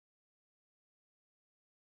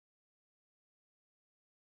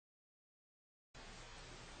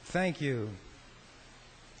Thank you.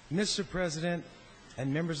 Mr. President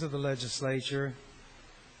and members of the legislature,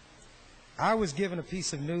 I was given a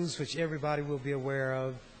piece of news which everybody will be aware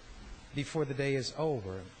of before the day is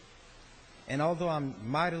over. And although I'm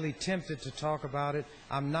mightily tempted to talk about it,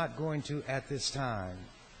 I'm not going to at this time.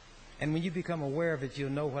 And when you become aware of it, you'll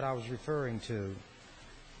know what I was referring to.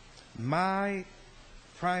 My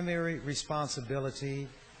primary responsibility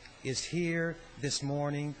is here this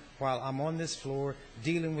morning while I'm on this floor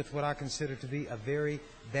dealing with what I consider to be a very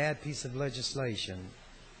bad piece of legislation.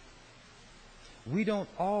 We don't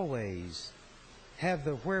always have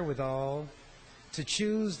the wherewithal to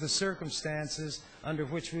choose the circumstances under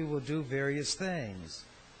which we will do various things.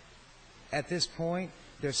 At this point,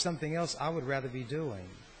 there's something else I would rather be doing.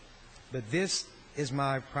 But this is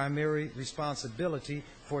my primary responsibility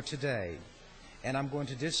for today, and I'm going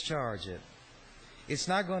to discharge it. It's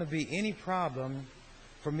not going to be any problem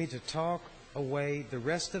for me to talk away the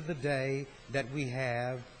rest of the day that we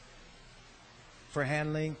have for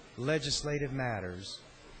handling legislative matters.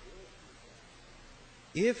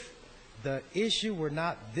 If the issue were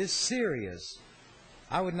not this serious,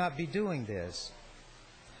 I would not be doing this.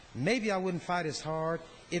 Maybe I wouldn't fight as hard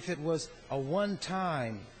if it was a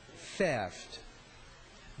one-time theft.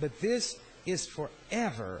 But this is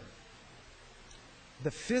forever.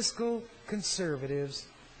 The fiscal conservatives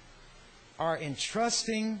are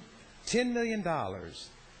entrusting $10 million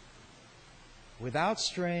without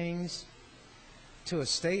strings to a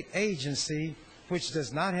state agency which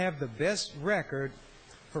does not have the best record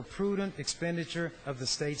for prudent expenditure of the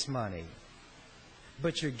state's money.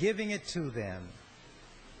 But you're giving it to them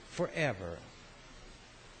forever.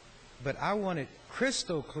 But I want it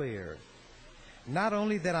crystal clear, not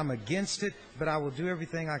only that I'm against it, but I will do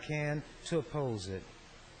everything I can to oppose it.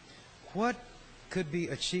 What could be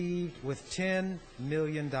achieved with $10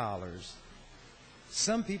 million?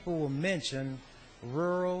 Some people will mention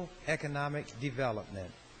rural economic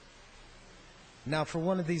development. Now, for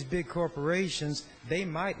one of these big corporations, they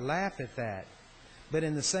might laugh at that. But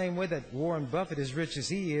in the same way that Warren Buffett, as rich as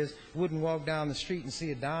he is, wouldn't walk down the street and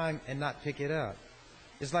see a dime and not pick it up.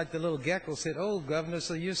 It's like the little gecko said, "Oh, Governor,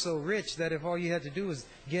 so you're so rich that if all you had to do was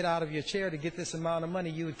get out of your chair to get this amount of money,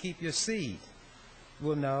 you would keep your seat."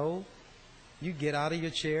 Well, no. You get out of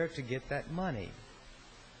your chair to get that money.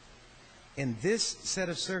 In this set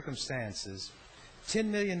of circumstances, $10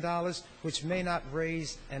 million, which may not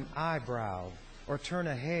raise an eyebrow or turn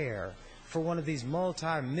a hair for one of these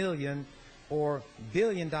multi-million or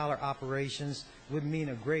billion-dollar operations, would mean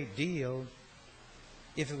a great deal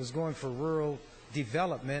if it was going for rural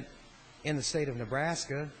development in the state of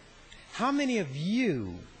Nebraska. How many of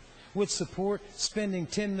you would support spending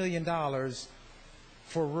 $10 million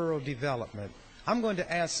for rural development? I'm going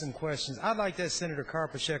to ask some questions. I'd like to ask Senator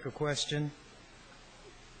Karpyshek a question.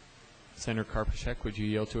 Senator Karpyshek, would you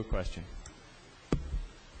yield to a question?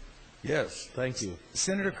 Yes, thank you.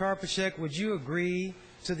 Senator Karpyshek, would you agree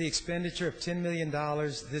to the expenditure of $10 million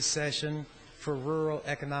this session for rural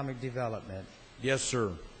economic development? Yes,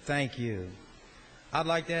 sir. Thank you. I'd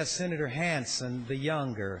like to ask Senator Hansen, the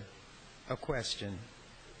younger, a question.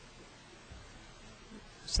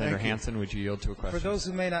 Senator Hansen, would you yield to a question? For those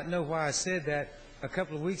who may not know why I said that, a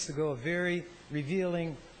couple of weeks ago, a very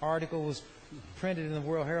revealing article was printed in the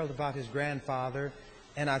World Herald about his grandfather,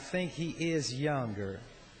 and I think he is younger.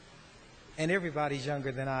 And everybody's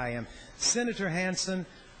younger than I am. Senator Hansen,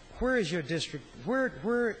 where is your district?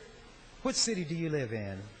 What city do you live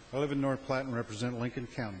in? I live in North Platte and represent Lincoln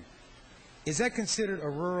County. Is that considered a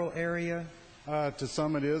rural area? To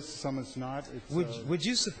some it is, some it's not. Would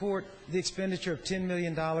you support the expenditure of $10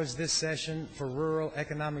 million this session for rural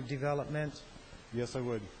economic development? Yes, I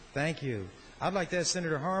would. Thank you. I'd like to ask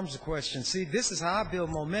Senator Harms a question. See, this is how I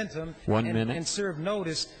build momentum and serve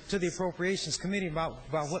notice to the Appropriations Committee about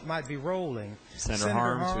what might be rolling. Senator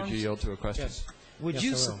Harms, would you yield to a question? Yes. Would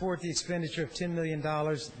you support the expenditure of $10 million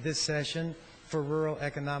this session for rural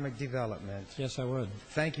economic development? Yes, I would.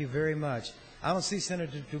 Thank you very much. I don't see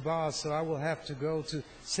Senator Dubois, so I will have to go to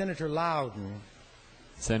Senator Loudon.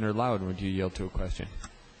 Senator Loudon, would you yield to a question?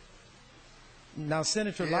 Now,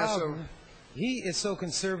 Senator Loudon, he is so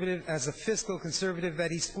conservative as a fiscal conservative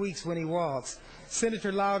that he squeaks when he walks.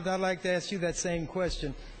 Senator Loudon, I'd like to ask you that same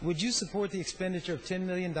question. Would you support the expenditure of $10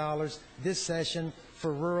 million this session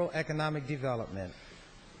for rural economic development?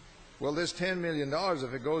 Well, this $10 million,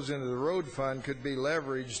 if it goes into the road fund, could be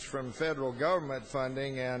leveraged from federal government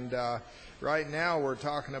funding, and right now we're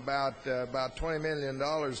talking about $20 million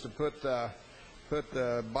to put the put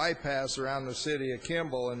the bypass around the city of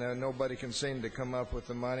Kimball, and nobody can seem to come up with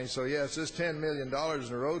the money. So yes, this $10 million in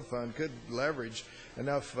the road fund could leverage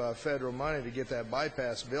enough federal money to get that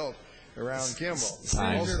bypass built around Kimball.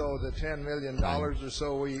 Time. Also, the $10 million or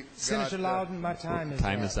so we Senator got, Loudon, my time is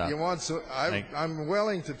Time is up. you want so? I'm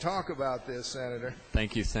willing to talk about this, Senator.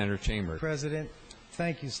 Thank you, Senator Chambers. President,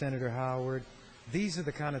 thank you, Senator Howard. These are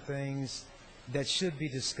the kind of things that should be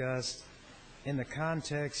discussed in the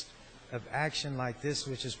context of action like this,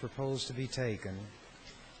 which is proposed to be taken.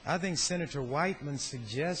 I think Senator Whiteman's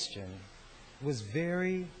suggestion was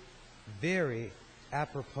very, very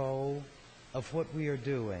apropos of what we are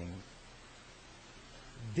doing.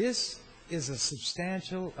 This is a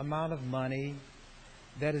substantial amount of money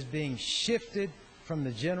that is being shifted from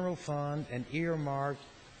the general fund and earmarked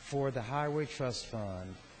for the Highway Trust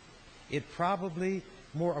Fund. It probably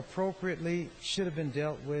more appropriately should have been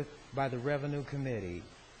dealt with by the Revenue Committee.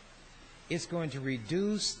 It's going to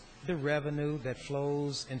reduce the revenue that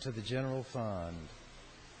flows into the general fund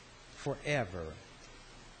forever.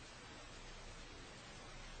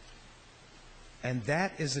 And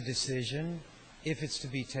that is a decision, if it's to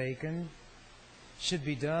be taken, should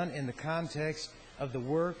be done in the context of the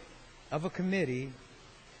work of a committee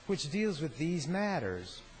which deals with these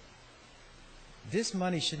matters. This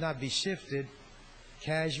money should not be shifted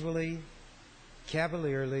casually,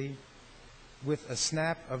 cavalierly, with a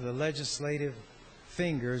snap of the legislative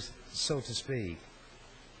fingers, so to speak.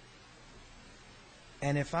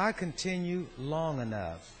 And if I continue long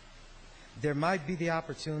enough, there might be the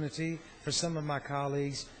opportunity for some of my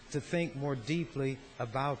colleagues to think more deeply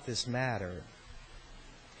about this matter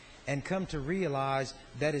and come to realize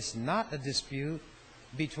that it's not a dispute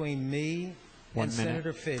between me and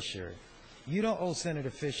Senator Fisher. You don't owe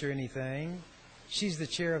Senator Fisher anything. She's the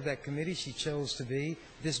chair of that committee. She chose to be.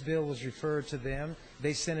 This bill was referred to them.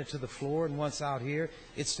 They sent it to the floor, and once out here,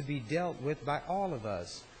 it's to be dealt with by all of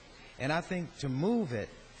us. And I think to move it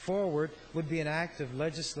forward would be an act of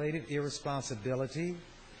legislative irresponsibility,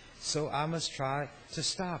 so I must try to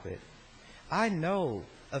stop it. I know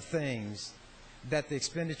of things that the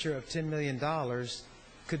expenditure of $10 million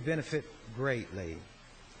could benefit greatly.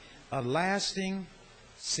 A lasting,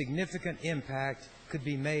 significant impact could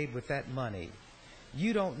be made with that money.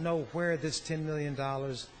 You don't know where this $10 million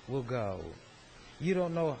will go. You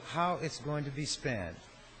don't know how it's going to be spent.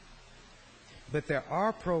 But there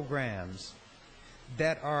are programs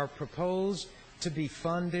that are proposed to be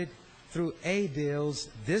funded through A-bills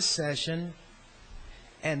this session,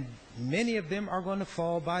 and many of them are going to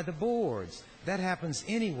fall by the boards. That happens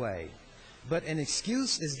anyway. But an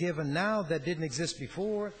excuse is given now that didn't exist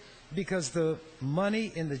before, because the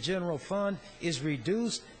money in the general fund is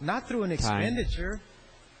reduced, not through an expenditure.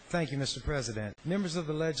 Thank you, Mr. President. Members of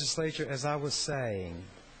the legislature, as I was saying,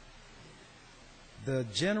 the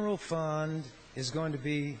general fund is going to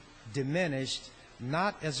be diminished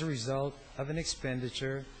not as a result of an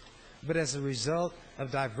expenditure, but as a result of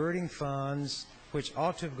diverting funds which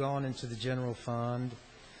ought to have gone into the general fund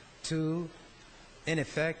to, in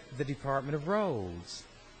effect, the Department of Roads.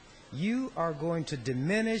 You are going to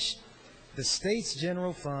diminish the state's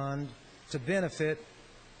general fund to benefit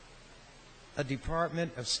a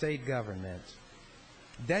Department of State government.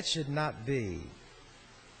 That should not be.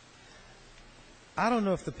 I don't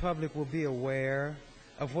know if the public will be aware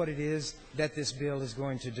of what it is that this bill is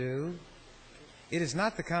going to do. It is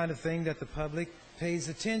not the kind of thing that the public pays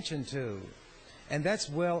attention to, and that's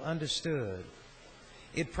well understood.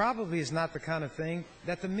 It probably is not the kind of thing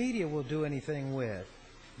that the media will do anything with.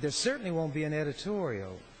 There certainly won't be an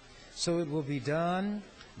editorial. So it will be done.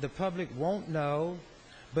 The public won't know,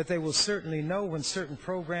 but they will certainly know when certain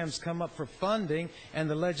programs come up for funding and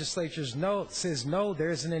the legislature says, no, there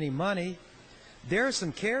isn't any money. There are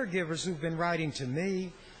some caregivers who've been writing to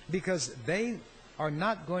me because they are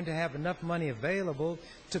not going to have enough money available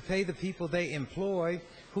to pay the people they employ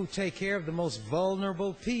who take care of the most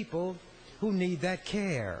vulnerable people who need that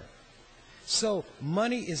care. So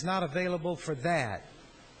money is not available for that.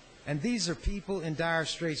 And these are people in dire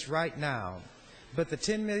straits right now. But the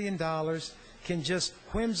 $10 million can just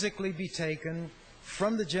whimsically be taken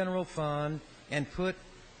from the general fund and put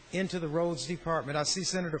into the Roads Department. I see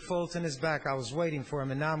Senator Fulton is back. I was waiting for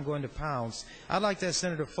him, and now I'm going to pounce. I'd like to ask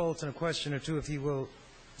Senator Fulton a question or two, if he will.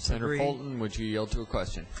 Senator agree. Fulton, would you yield to a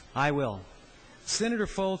question? I will. Senator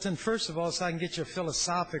Fulton, first of all, so I can get your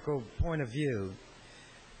philosophical point of view.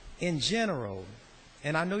 In general,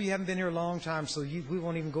 and I know you haven't been here a long time, so we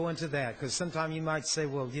won't even go into that, because sometime you might say,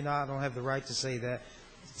 well, you know, I don't have the right to say that.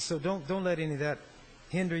 So don't let any of that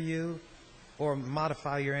hinder you or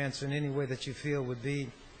modify your answer in any way that you feel would be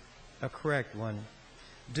a correct one.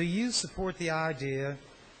 do you support the idea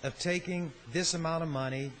of taking this amount of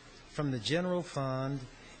money from the general fund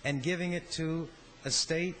and giving it to a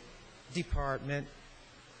state department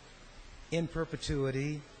in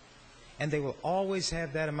perpetuity, and they will always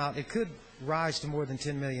have that amount? It could rise to more than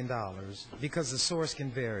 $10 million because the source can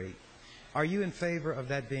vary. Are you in favor of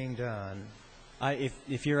that being done?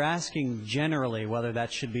 If you're asking generally whether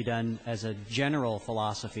that should be done as a general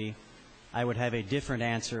philosophy, I would have a different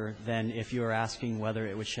answer than if you are asking whether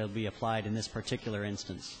it shall be applied in this particular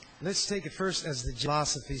instance. Let's take it first as the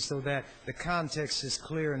philosophy so that the context is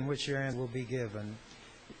clear in which your answer will be given.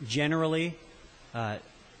 Generally,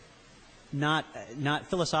 not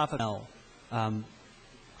philosophical. No.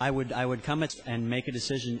 I would come and make a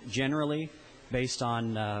decision generally based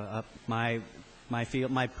on my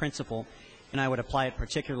principle, and I would apply it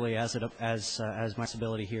particularly as my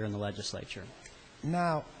ability here in the legislature.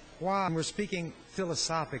 Now, why we're speaking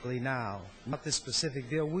philosophically now, not this specific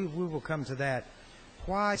bill, we will come to that.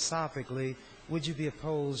 Why philosophically would you be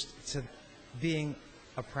opposed to being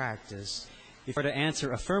a practice? If we're to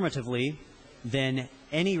answer affirmatively, then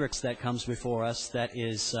any request that comes before us that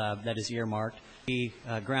is earmarked be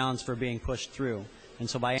grounds for being pushed through. And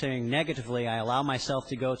so by answering negatively, I allow myself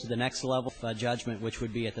to go to the next level of judgment, which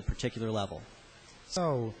would be at the particular level.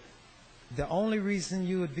 So the only reason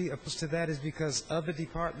you would be opposed to that is because other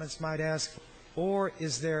departments might ask, or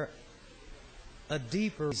is there a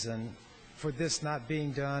deeper reason for this not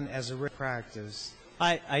being done as a practice?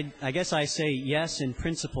 I guess I say yes in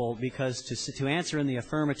principle because to answer in the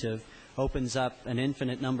affirmative opens up an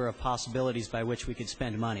infinite number of possibilities by which we could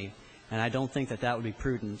spend money, and I don't think that would be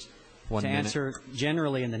prudent. To answer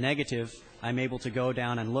generally in the negative, I'm able to go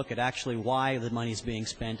down and look at actually why the money is being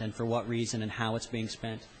spent and for what reason and how it's being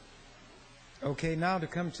spent. Okay, now to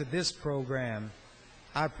come to this program,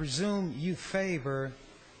 I presume you favor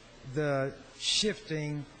the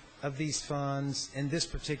shifting of these funds in this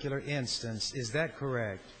particular instance. Is that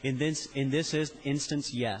correct? In this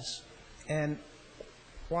instance, yes. And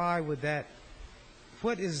why would that?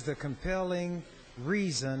 What is the compelling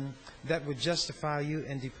reason that would justify you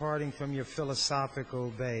in departing from your philosophical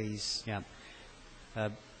base? Yeah.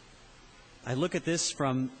 I look at this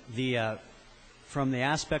from the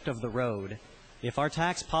aspect of the road. If our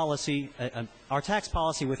tax policy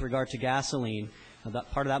with regard to gasoline,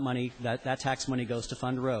 part of that money, that tax money goes to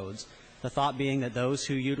fund roads, the thought being that those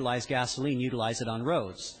who utilize gasoline utilize it on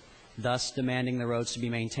roads, thus demanding the roads to be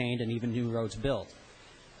maintained and even new roads built.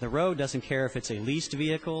 The road doesn't care if it's a leased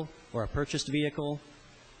vehicle or a purchased vehicle.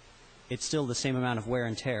 It's still the same amount of wear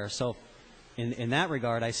and tear. So in that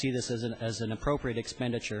regard, I see this as an appropriate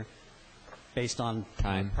expenditure based on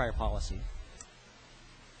prior policy.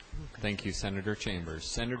 Thank you, Senator Chambers.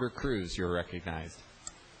 Senator Cruz, you're recognized.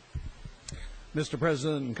 Mr.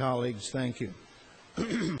 President and colleagues, thank you.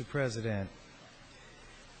 Mr. President,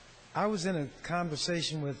 I was in a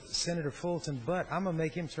conversation with Senator Fulton, but I'm going to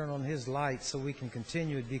make him turn on his light so we can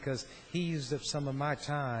continue it because he used up some of my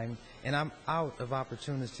time, and I'm out of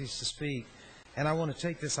opportunities to speak. And I want to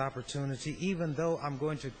take this opportunity, even though I'm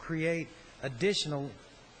going to create additional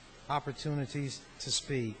opportunities to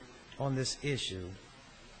speak on this issue.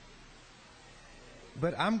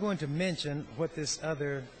 But I'm going to mention what this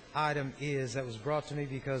other item is that was brought to me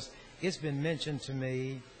because it's been mentioned to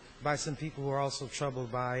me by some people who are also troubled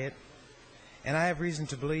by it. And I have reason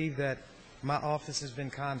to believe that my office has been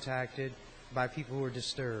contacted by people who are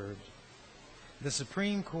disturbed. The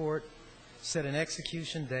Supreme Court set an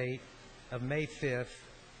execution date of May 5th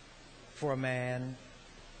for a man,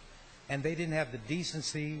 and they didn't have the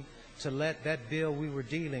decency to let that bill we were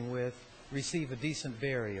dealing with receive a decent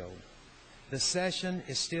burial. The session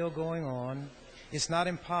is still going on. It's not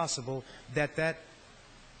impossible that that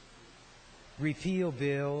repeal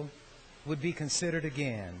bill would be considered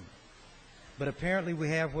again. But apparently we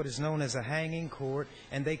have what is known as a hanging court,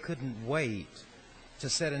 and they couldn't wait to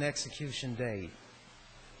set an execution date.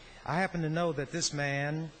 I happen to know that this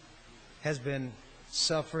man has been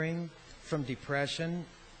suffering from depression.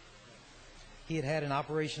 He had had an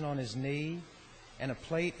operation on his knee, and a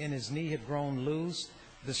plate in his knee had grown loose.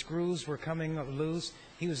 The screws were coming loose.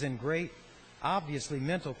 He was in great, obviously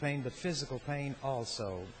mental pain, but physical pain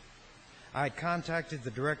also. I had contacted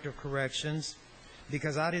the Director of Corrections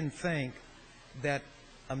because I didn't think that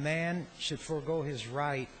a man should forego his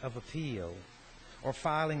right of appeal or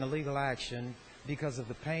filing a legal action because of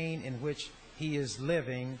the pain in which he is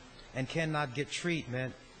living and cannot get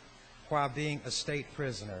treatment while being a state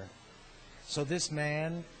prisoner. So this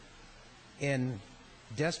man, in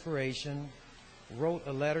desperation, wrote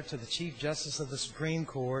a letter to the Chief Justice of the Supreme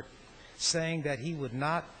Court saying that he would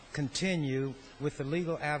not continue with the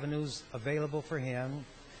legal avenues available for him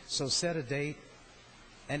So set a date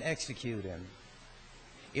and execute him.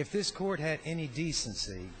 If this court had any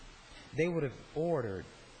decency, they would have ordered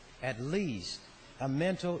at least a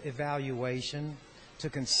mental evaluation to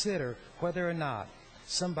consider whether or not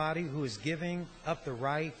somebody who is giving up the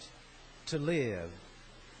right to live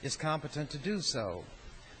is competent to do so.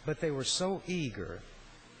 But they were so eager.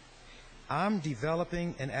 I'm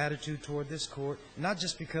developing an attitude toward this court, not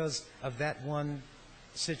just because of that one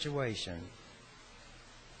situation,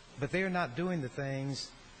 but they are not doing the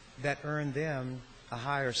things that earn them a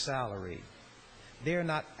higher salary. They are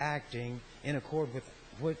not acting in accord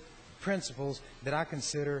with principles that I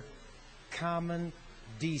consider common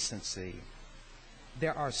decency.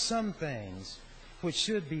 There are some things which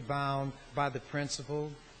should be bound by the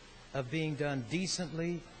principle of being done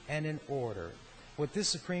decently and in order. What this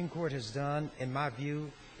Supreme Court has done, in my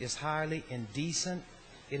view, is highly indecent.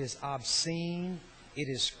 It is obscene. It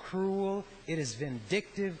is cruel. It is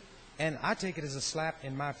vindictive. And I take it as a slap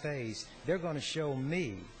in my face. They're going to show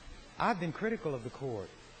me. I've been critical of the court.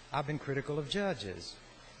 I've been critical of judges.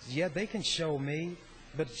 Yeah, they can show me,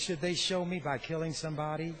 but should they show me by killing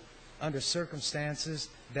somebody under circumstances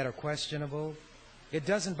that are questionable? It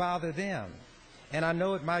doesn't bother them. And I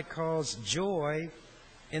know it might cause joy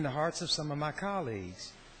in the hearts of some of my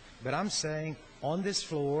colleagues. But I'm saying on this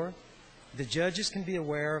floor, the judges can be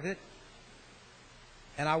aware of it,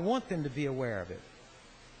 and I want them to be aware of it.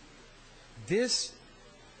 This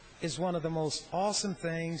is one of the most awesome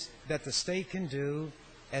things that the state can do,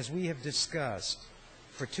 as we have discussed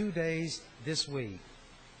for 2 days this week.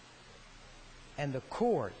 And the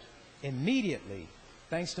court immediately,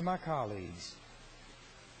 thanks to my colleagues,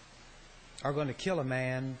 are going to kill a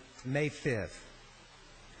man May 5th.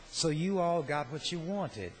 So you all got what you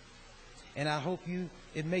wanted. And I hope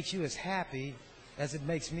it makes you as happy as it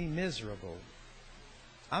makes me miserable.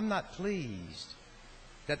 I'm not pleased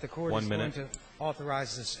that the court is going to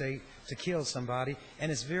authorize the state to kill somebody,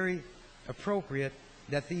 and it's very appropriate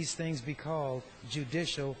that these things be called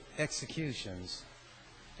judicial executions.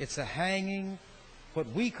 It's a hanging, what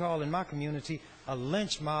we call in my community, a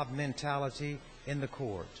lynch mob mentality in the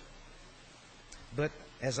court. But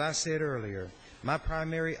as I said earlier, my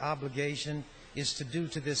primary obligation is to do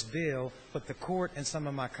to this bill what the court and some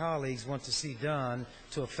of my colleagues want to see done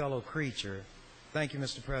to a fellow creature. Thank you,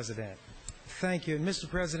 Mr. President. Thank you. And Mr.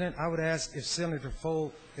 President, I would ask if Senator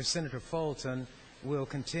Fulton will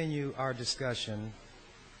continue our discussion.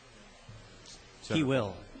 He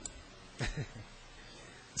will.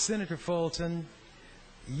 Senator Fulton,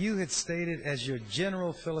 you had stated as your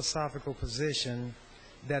general philosophical position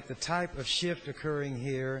that the type of shift occurring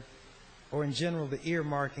here, or in general the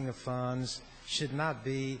earmarking of funds, should not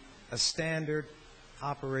be a standard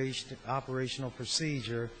operational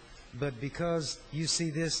procedure, but because you see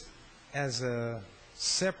this as a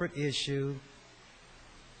separate issue,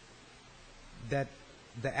 that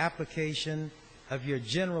the application of your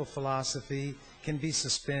general philosophy can be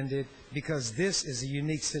suspended because this is a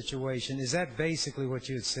unique situation. Is that basically what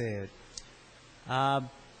you had said? Well,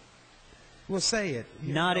 say it.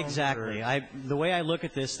 Not exactly. The way I look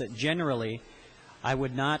at this, that generally I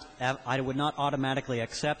would not automatically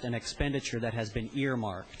accept an expenditure that has been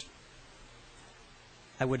earmarked.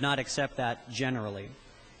 I would not accept that generally.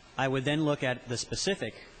 I would then look at the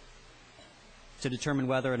specific to determine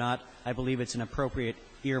whether or not I believe it's an appropriate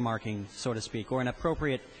earmarking, so to speak, or an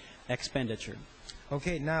appropriate expenditure.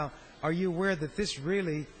 Okay, now, are you aware that this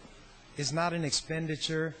really is not an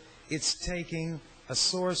expenditure? It's taking a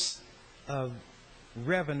source of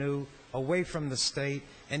revenue away from the state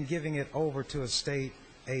and giving it over to a state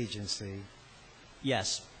agency.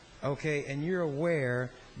 Yes. Okay, and you're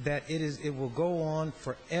aware that it will go on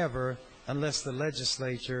forever unless the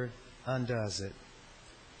legislature undoes it.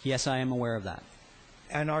 Yes, I am aware of that.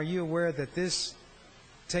 And are you aware that this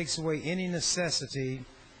takes away any necessity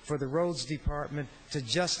for the Roads Department to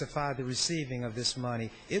justify the receiving of this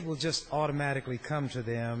money? It will just automatically come to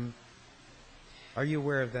them. Are you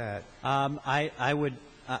aware of that? I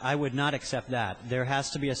would not accept that. There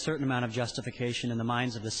has to be a certain amount of justification in the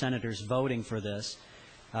minds of the senators voting for this.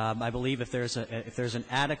 I believe if there's an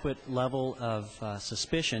adequate level of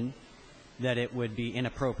suspicion that it would be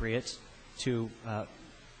inappropriate to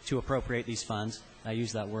appropriate these funds, I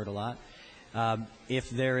use that word a lot. If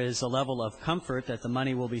there is a level of comfort that the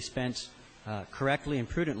money will be spent correctly and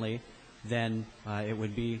prudently, then it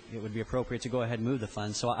would be appropriate to go ahead and move the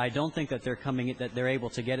funds. So I don't think that they're able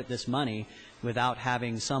to get at this money without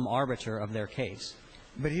having some arbiter of their case.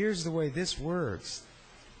 But here's the way this works.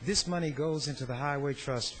 This money goes into the Highway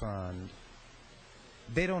Trust Fund.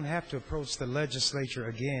 They don't have to approach the legislature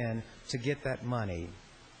again to get that money.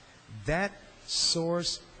 That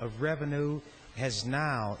source of revenue has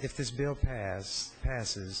now, if this bill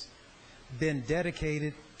passes, been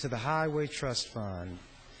dedicated to the Highway Trust Fund,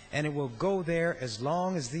 and it will go there as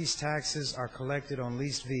long as these taxes are collected on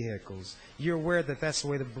leased vehicles. You're aware that that's the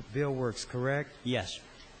way the bill works, correct? Yes.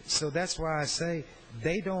 So that's why I say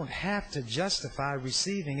they don't have to justify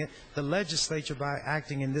receiving it. The legislature, by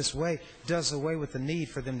acting in this way, does away with the need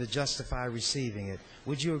for them to justify receiving it.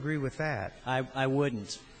 Would you agree with that? I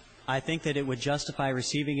wouldn't. I think that it would justify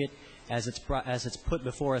receiving it as it's put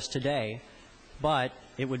before us today, but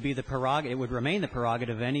it would be it would remain the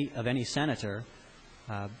prerogative of any senator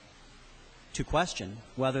to question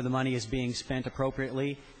whether the money is being spent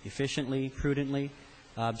appropriately, efficiently, prudently.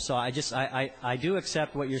 So I do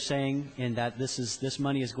accept what you're saying in that this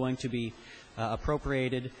money is going to be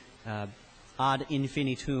appropriated ad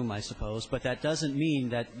infinitum, I suppose, but that doesn't mean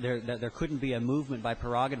that there couldn't be a movement by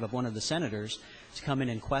prerogative of one of the senators to come in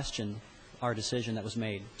and question our decision that was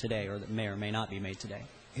made today, or that may or may not be made today.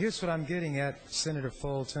 Here's what I'm getting at, Senator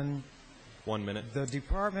Fulton. 1 minute. The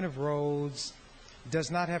Department of Roads does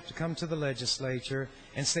not have to come to the legislature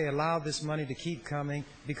and say, allow this money to keep coming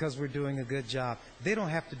because we're doing a good job. They don't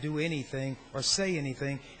have to do anything or say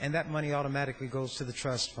anything, and that money automatically goes to the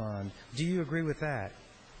trust fund. Do you agree with that?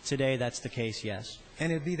 Today, that's the case, yes.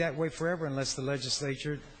 And it'll be that way forever unless the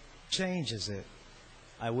legislature changes it.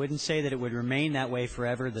 I wouldn't say that it would remain that way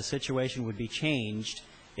forever. The situation would be changed.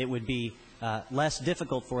 It would be less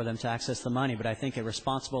difficult for them to access the money, but I think a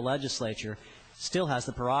responsible legislature still has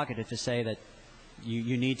the prerogative to say that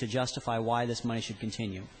you need to justify why this money should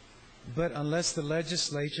continue. But unless the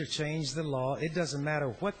legislature changed the law, it doesn't matter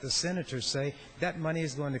what the senators say, that money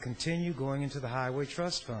is going to continue going into the Highway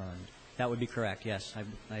Trust Fund. That would be correct, yes.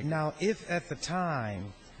 I agree. Now, if at the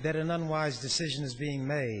time that an unwise decision is being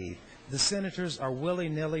made, the senators are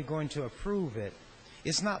willy-nilly going to approve it,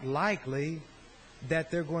 it's not likely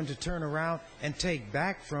that they're going to turn around and take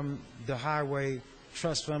back from the Highway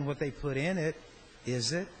Trust Fund what they put in it,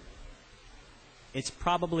 is it? It's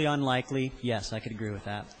probably unlikely. Yes, I could agree with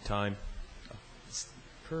that. Time.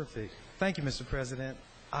 Perfect. Thank you, Mr. President.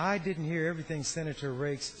 I didn't hear everything Senator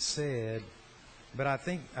Rakes said, but I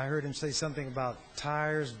think I heard him say something about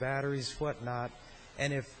tires, batteries, whatnot,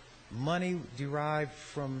 and if money derived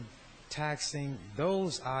from taxing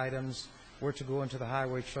those items were to go into the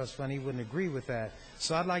Highway Trust Fund, he wouldn't agree with that.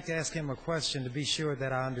 So I'd like to ask him a question to be sure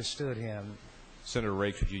that I understood him. Senator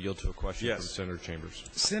Rakes, would you yield to a question Yes. from Senator Chambers?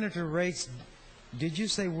 Senator Rakes, did you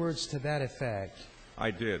say words to that effect?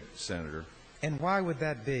 I did, Senator. And why would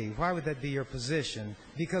that be? Why would that be your position?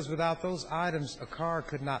 Because without those items, a car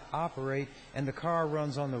could not operate, and the car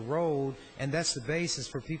runs on the road, and that's the basis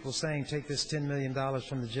for people saying, take this $10 million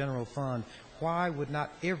from the general fund. Why would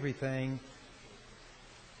not everything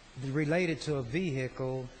related to a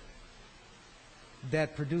vehicle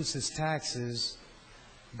that produces taxes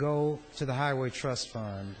go to the Highway Trust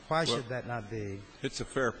Fund? Why should that not be? It's a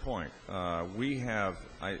fair point. We have,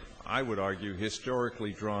 I would argue,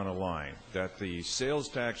 historically drawn a line that the sales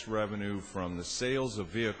tax revenue from the sales of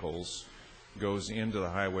vehicles goes into the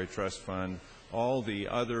Highway Trust Fund. All the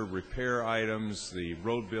other repair items, the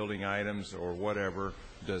road building items or whatever,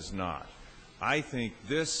 does not. I think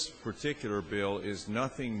this particular bill is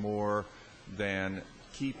nothing more than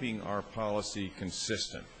keeping our policy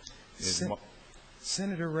consistent.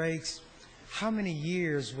 Senator Rakes, how many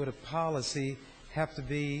years would a policy have to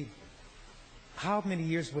be, how many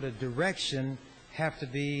years would a direction have to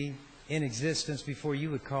be in existence before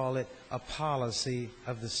you would call it a policy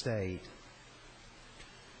of the state?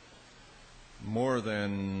 More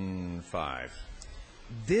than 5.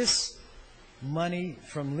 This money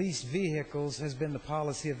from leased vehicles has been the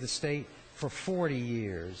policy of the state for 40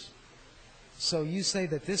 years. So you say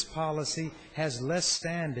that this policy has less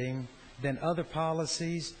standing than other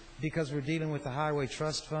policies because we're dealing with the Highway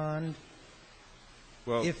Trust Fund?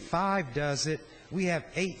 Well, if 5 does it, we have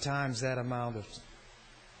 8 times that amount of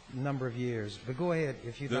number of years. But go ahead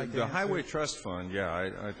if you'd like to the answer. Highway Trust Fund,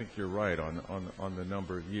 yeah, I think you're right on the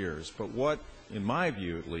number of years. But what, in my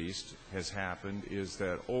view at least, has happened is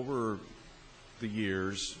that over the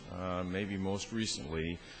years, maybe most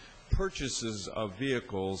recently, purchases of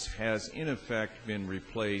vehicles has in effect been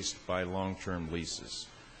replaced by long-term leases.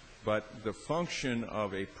 But the function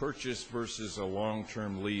of a purchase versus a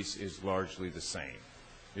long-term lease is largely the same.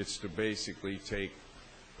 It's to basically take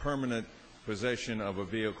permanent possession of a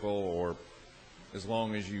vehicle, or as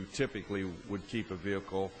long as you typically would keep a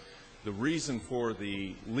vehicle. The reason for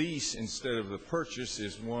the lease instead of the purchase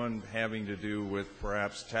is one having to do with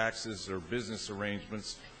perhaps taxes or business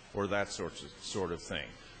arrangements or that sort of thing.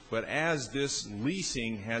 But as this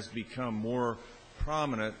leasing has become more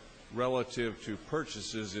prominent relative to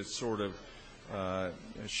purchases, it's sort of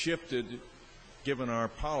shifted, given our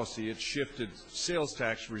policy, it's shifted sales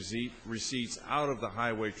tax receipts out of the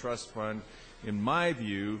Highway Trust Fund. In my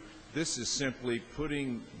view, this is simply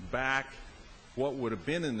putting back what would have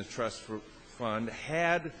been in the trust fund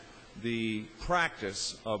had the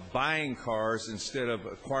practice of buying cars instead of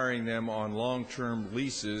acquiring them on long-term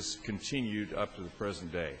leases continued up to the present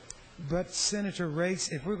day. But, Senator Rakes,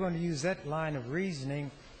 if we're going to use that line of reasoning,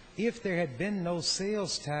 if there had been no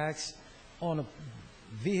sales tax on a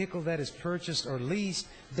vehicle that is purchased or leased,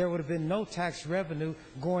 there would have been no tax revenue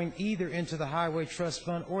going either into the Highway Trust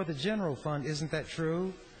Fund or the General Fund. Isn't that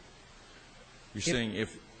true? You're saying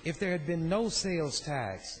if there had been no sales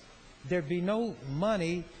tax, there'd be no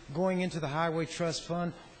money going into the Highway Trust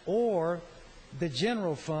Fund or the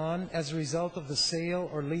General Fund as a result of the sale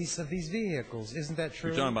or lease of these vehicles. Isn't that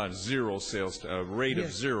true? You're talking about zero sales, rate of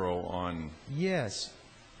Yes. zero on... Yes.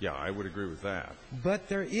 Yeah, I would agree with that. But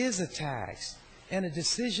there is a tax, and a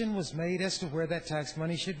decision was made as to where that tax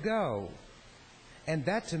money should go. And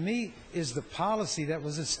that, to me, is the policy that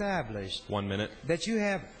was established. 1 minute. That you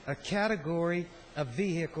have a category of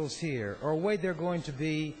vehicles here, or a way they're going to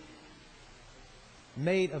be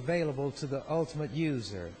made available to the ultimate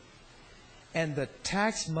user. And the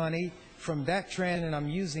tax money from that trend, and I'm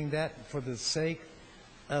using that for the sake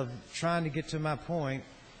of trying to get to my point,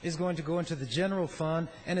 is going to go into the general fund,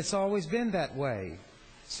 and it's always been that way.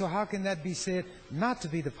 So how can that be said not to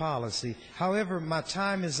be the policy? However, my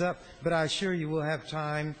time is up, but I assure you we'll have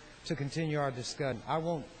time to continue our discussion. I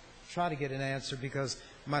won't try to get an answer because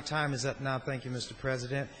my time is up now. Thank you, Mr.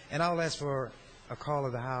 President. And I'll ask for a call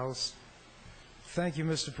of the House. Thank you,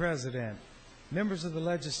 Mr. President. Members of the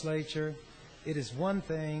legislature, it is one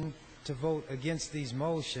thing to vote against these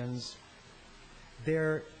motions.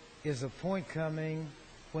 There is a point coming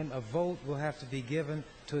when a vote will have to be given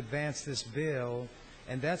to advance this bill,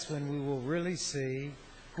 and that's when we will really see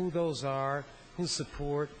who those are who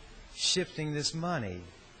support shifting this money.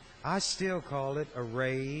 I still call it a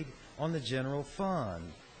raid on the general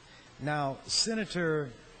fund. Now, Senator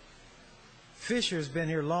Fisher's been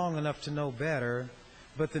here long enough to know better,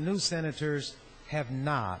 but the new senators have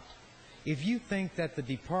not. If you think that the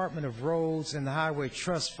Department of Roads and the Highway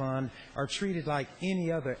Trust Fund are treated like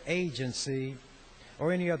any other agency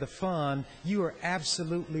or any other fund, you are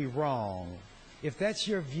absolutely wrong. If that's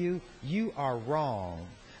your view, you are wrong.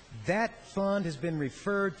 That fund has been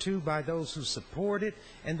referred to by those who support it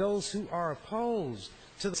and those who are opposed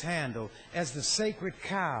to this handle as the sacred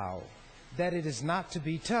cow, that it is not to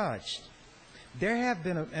be touched. There have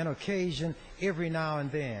been an occasion every now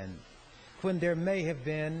and then when there may have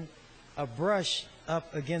been a brush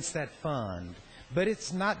up against that fund, but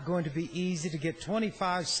it's not going to be easy to get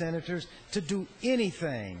 25 senators to do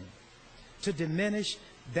anything to diminish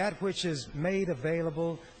that which is made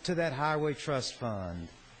available to that Highway Trust Fund.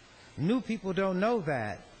 New people don't know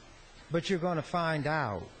that, but you're going to find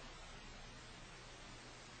out.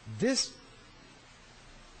 This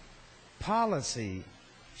policy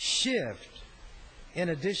shift, in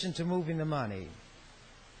addition to moving the money,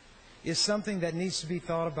 is something that needs to be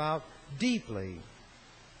thought about deeply.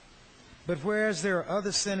 But whereas there are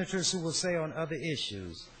other senators who will say on other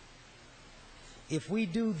issues, if we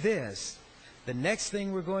do this, the next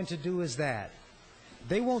thing we're going to do is that.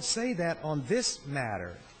 They won't say that on this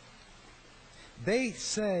matter. They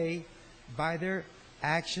say, by their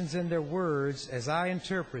actions and their words, as I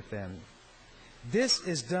interpret them, this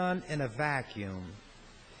is done in a vacuum.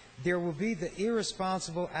 There will be the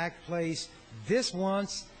irresponsible act placed this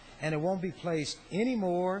once, and it won't be placed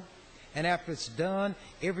anymore. And after it's done,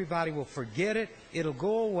 everybody will forget it. It'll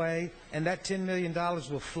go away, and that $10 million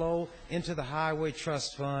will flow into the Highway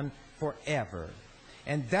Trust Fund forever.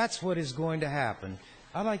 And that's what is going to happen.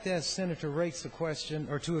 I'd like to ask Senator Rakes a question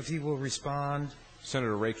or two if he will respond.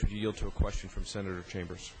 Senator Rakes, would you yield to a question from Senator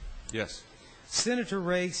Chambers? Yes. Senator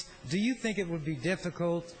Rakes, do you think it would be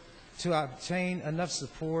difficult to obtain enough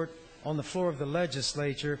support on the floor of the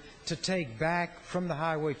legislature to take back from the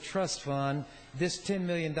Highway Trust Fund this $10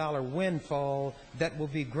 million windfall that will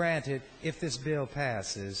be granted if this bill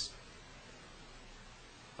passes?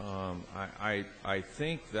 I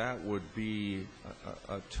think that would be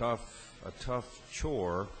a tough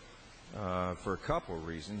chore for a couple of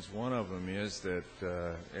reasons. One of them is that,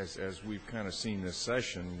 as we've kind of seen this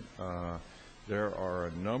session, there are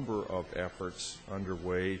a number of efforts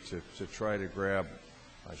underway to try to grab,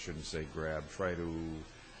 I shouldn't say grab, try to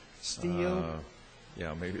steal?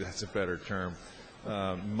 Yeah, maybe that's a better term.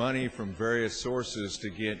 Money from various sources to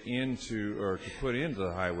get into or to put into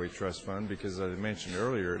the Highway Trust Fund, because as I mentioned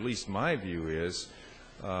earlier, at least my view is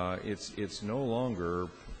it's no longer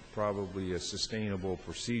probably a sustainable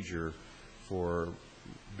procedure for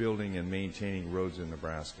building and maintaining roads in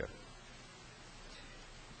Nebraska.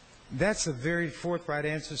 That's a very forthright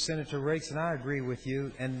answer, Senator Rakes, and I agree with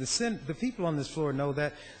you. And the people on this floor know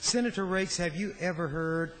that. Senator Rakes, have you ever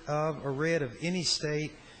heard of or read of any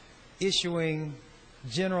state issuing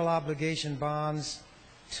general obligation bonds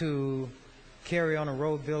to carry on a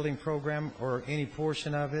road building program or any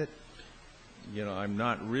portion of it? You know, I'm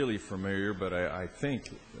not really familiar, but I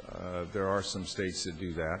think there are some states that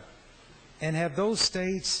do that. And have those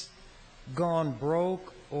states gone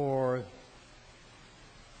broke or...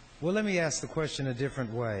 Well, let me ask the question a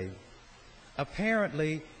different way.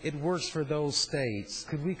 Apparently, it works for those states.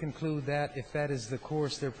 Could we conclude that if that is the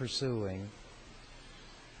course they're pursuing?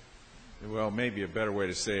 Well, maybe a better way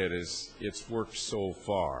to say it is it's worked so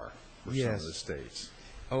far for some of the states.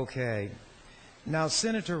 Okay. Now,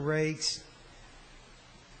 Senator Rakes,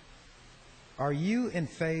 are you in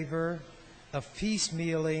favor of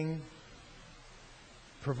piecemealing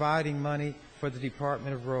providing money for the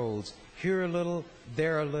Department of Roads? Here a little,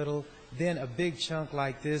 there a little, then a big chunk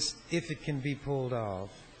like this, if it can be pulled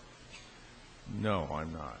off. No,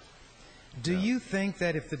 I'm not. Do you think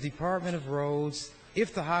that if the Department of Roads,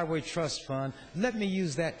 if the Highway Trust Fund, let me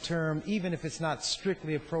use that term even if it's not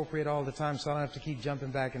strictly appropriate all the time so I don't have to keep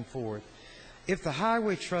jumping back and forth. If the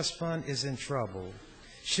Highway Trust Fund is in trouble,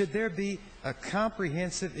 should there be a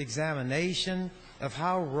comprehensive examination of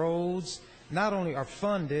how roads not only are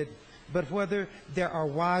funded, but whether there are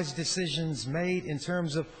wise decisions made in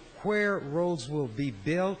terms of where roads will be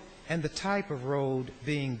built and the type of road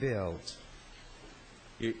being built?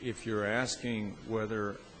 If you're asking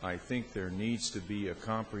whether I think there needs to be a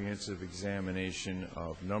comprehensive examination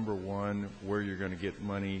of, number one, where you're going to get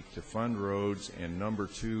money to fund roads, and number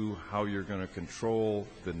two, how you're going to control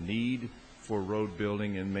the need for road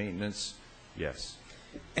building and maintenance, yes.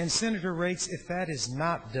 And Senator Rakes, if that is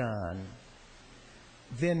not done,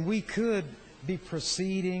 then we could be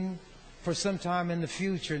proceeding for some time in the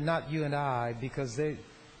future, not you and I, because they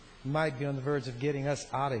might be on the verge of getting us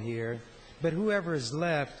out of here, but whoever is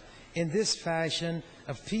left in this fashion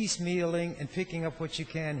of piecemealing and picking up what you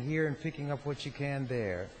can here and picking up what you can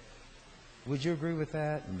there. Would you agree with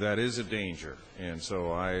that? That is a danger. And so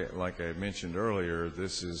like I mentioned earlier,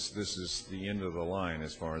 this is the end of the line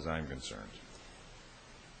as far as I'm concerned.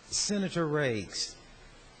 Senator Rakes,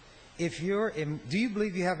 do you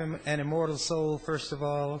believe you have an immortal soul, first of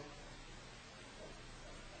all?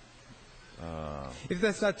 If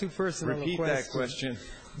that's not too personal Repeat that question.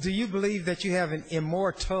 Do you believe that you have an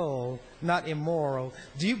immortal, not immoral,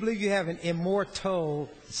 do you believe you have an immortal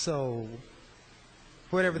soul?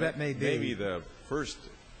 Whatever that may be. Maybe the first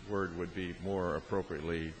word would be more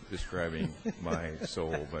appropriately describing my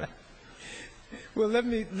soul, but... Well, let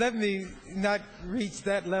me not reach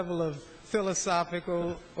that level of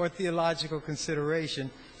philosophical or theological consideration.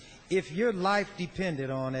 If your life depended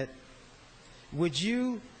on it, would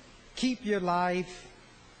you keep your life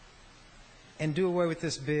and do away with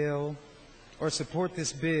this bill or support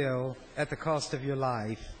this bill at the cost of your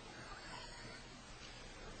life?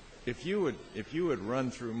 If you would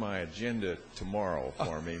run through my agenda tomorrow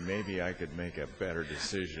for me, maybe I could make a better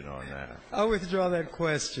decision on that. I'll withdraw that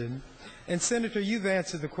question. And Senator, you've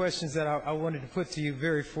answered the questions that I wanted to put to you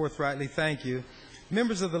very forthrightly. Thank you.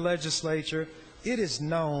 Members of the legislature, it is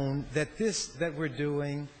known that this that we're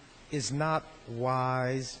doing is not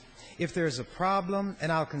wise. If there's a problem,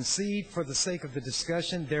 and I'll concede for the sake of the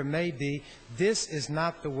discussion, there may be, this is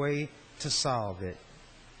not the way to solve it.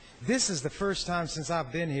 This is the first time since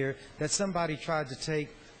I've been here that somebody tried to take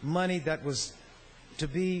money that was to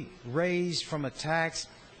be raised from a tax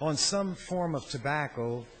on some form of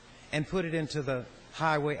tobacco and put it into the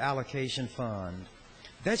highway allocation fund.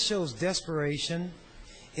 That shows desperation.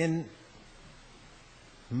 In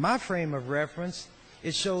my frame of reference,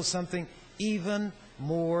 it shows something even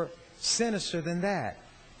more sinister than that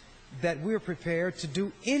we're prepared to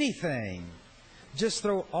do anything, just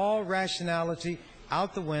throw all rationality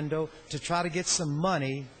out the window to try to get some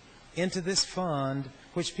money into this fund,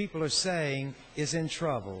 which people are saying is in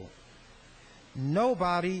trouble.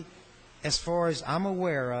 Nobody, as far as I'm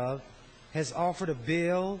aware of, has offered a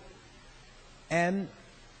bill and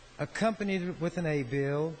accompanied it with an A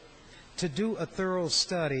bill to do a thorough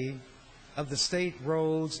study of the state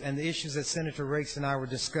roads and the issues that Senator Rakes and I were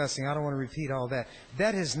discussing. I don't want to repeat all that.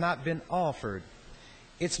 That has not been offered.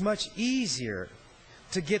 It's much easier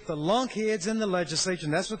to get the lunkheads in the legislature,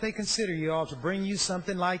 and that's what they consider you all, to bring you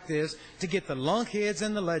something like this, to get the lunkheads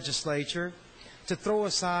in the legislature to throw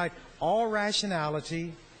aside all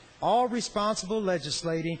rationality, all responsible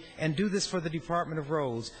legislating and do this for the Department of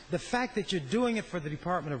Roads. The fact that you're doing it for the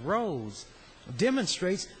Department of Roads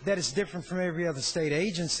demonstrates that it's different from every other state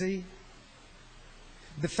agency.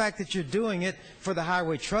 The fact that you're doing it for the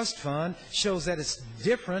Highway Trust Fund shows that it's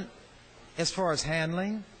different as far as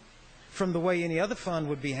handling from the way any other fund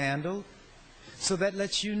would be handled. So that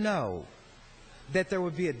lets you know that there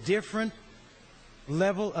would be a different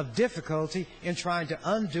level of difficulty in trying to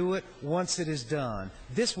undo it once it is done.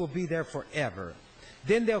 This will be there forever.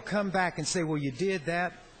 Then they'll come back and say, well, you did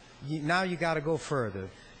that. Now you got to go further.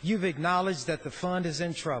 You've acknowledged that the fund is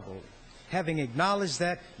in trouble. Having acknowledged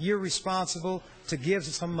that, you're responsible to give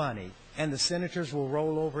some money, and the senators will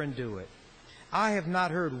roll over and do it. I have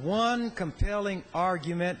not heard one compelling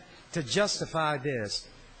argument to justify this.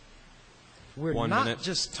 We're not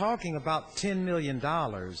just talking about $10 million.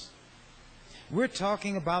 We're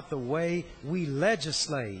talking about the way we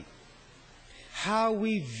legislate, how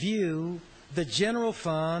we view the general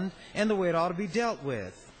fund, and the way it ought to be dealt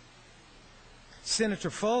with. Senator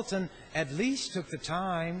Fulton at least took the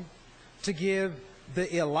time to give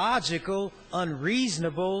the illogical,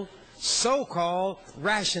 unreasonable, so-called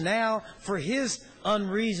rationale for his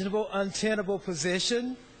unreasonable, untenable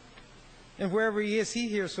position. And wherever he is, he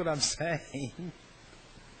hears what I'm saying.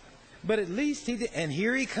 But at least he did. And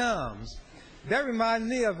here he comes. That reminds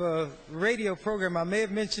me of a radio program. I may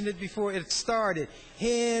have mentioned it before it started.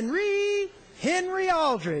 Henry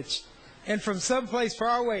Aldrich. And from someplace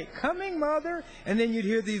far away, coming, mother. And then you'd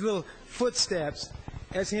hear these little footsteps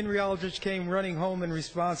as Henry Aldrich came running home in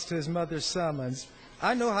response to his mother's summons.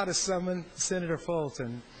 I know how to summon Senator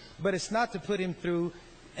Fulton, but it's not to put him through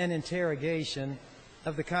an interrogation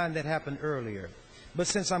of the kind that happened earlier. But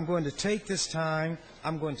since I'm going to take this time,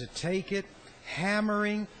 I'm going to take it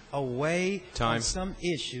hammering away on some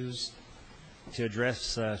issues. To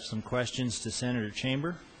address some questions to Senator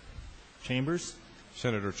Chambers.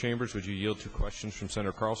 Senator Chambers, would you yield to questions from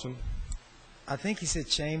Senator Carlson? I think he said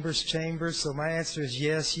Chambers, so my answer is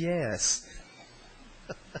yes, yes.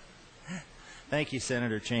 Thank you,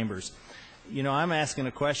 Senator Chambers. You know, I'm asking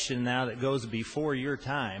a question now that goes before your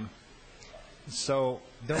time. So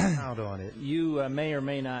don't count on it. You may or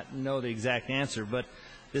may not know the exact answer, but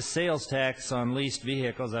this sales tax on leased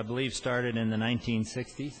vehicles, I believe, started in the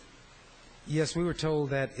 1960s? Yes, we were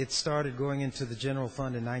told that it started going into the general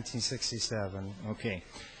fund in 1967. Okay.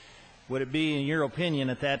 Would it be, in your opinion,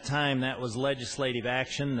 at that time that was legislative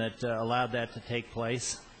action that allowed that to take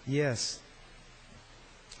place? Yes.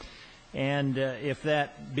 And if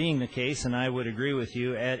that being the case, and I would agree with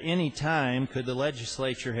you, at any time could the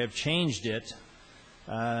legislature have changed it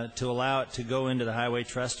to allow it to go into the Highway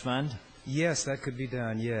Trust Fund? Yes, that could be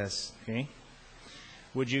done, yes. Okay.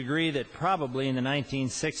 Would you agree that probably in the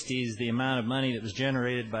 1960s the amount of money that was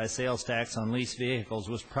generated by sales tax on leased vehicles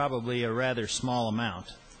was probably a rather small amount?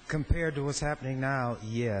 Compared to what's happening now,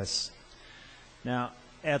 yes. Now,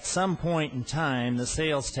 at some point in time, the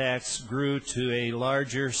sales tax grew to a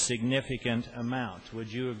larger, significant amount.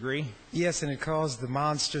 Would you agree? Yes, and it caused the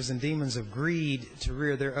monsters and demons of greed to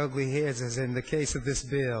rear their ugly heads, as in the case of this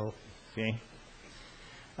bill. Okay.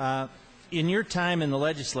 In your time in the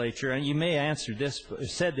legislature, and you may have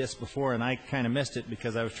said this before, and I kind of missed it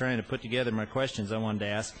because I was trying to put together my questions I wanted to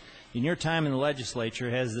ask. In your time in the legislature,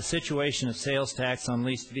 has the situation of sales tax on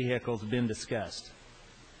leased vehicles been discussed?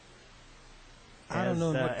 I don't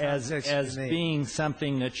know in what context as being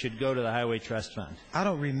something that should go to the Highway Trust Fund? I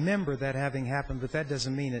don't remember that having happened, but that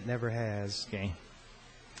doesn't mean it never has. Okay.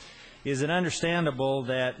 Is it understandable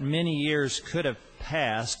that many years could have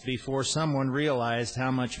passed before someone realized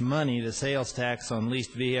how much money the sales tax on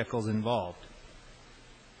leased vehicles involved?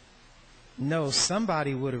 No,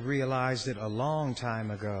 somebody would have realized it a long time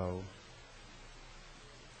ago.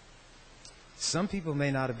 Some people may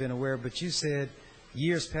not have been aware, but you said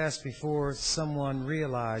years passed before someone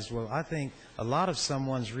realized. Well, I think a lot of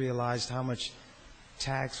someone's realized how much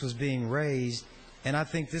tax was being raised, and I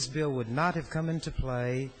think this bill would not have come into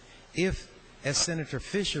play if, as Senator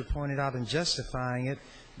Fisher pointed out in justifying it,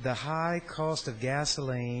 the high cost of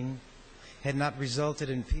gasoline had not resulted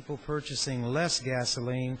in people purchasing less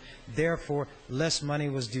gasoline. Therefore, less money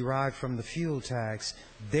was derived from the fuel tax.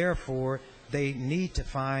 Therefore, they need to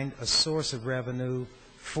find a source of revenue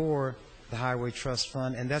for the Highway Trust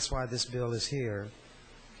Fund, and that's why this bill is here.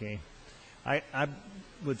 Okay. I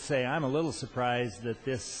would say I'm a little surprised that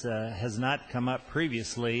this has not come up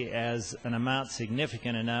previously as an amount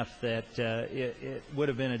significant enough that it would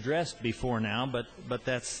have been addressed before now, but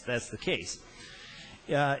that's the case.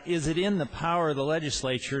 Is it in the power of the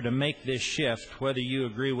legislature to make this shift, whether you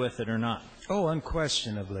agree with it or not? Oh,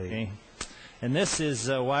 unquestionably. Okay. And this is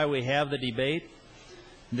why we have the debate.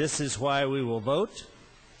 This is why we will vote,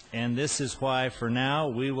 and this is why, for now,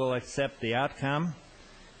 we will accept the outcome.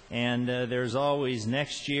 And there's always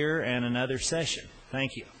next year and another session.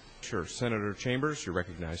 Thank you. Sure. Senator Chambers, you're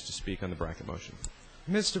recognized to speak on the bracket motion.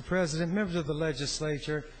 Mr. President, members of the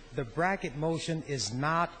legislature, the bracket motion is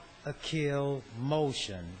not a kill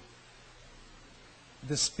motion.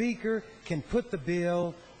 The Speaker can put the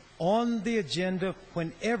bill on the agenda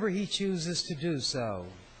whenever he chooses to do so.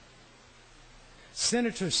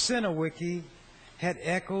 Senator Sinowicki had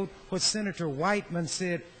echoed what Senator Whiteman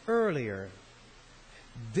said earlier.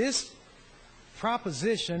 This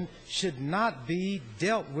proposition should not be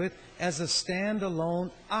dealt with as a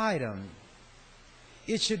standalone item.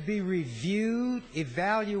 It should be reviewed,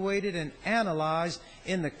 evaluated, and analyzed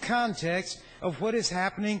in the context of what is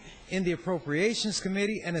happening in the Appropriations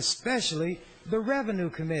Committee and especially the Revenue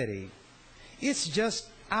Committee. It's just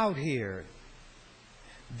out here.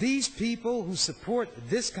 These people who support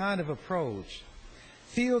this kind of approach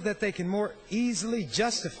feel that they can more easily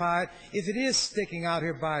justify it if it is sticking out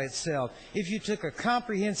here by itself. If you took a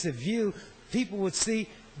comprehensive view, people would see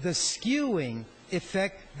the skewing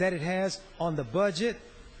effect that it has on the budget,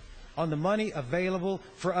 on the money available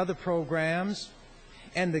for other programs,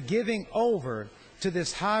 and the giving over to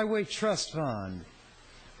this Highway Trust Fund,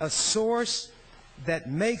 a source that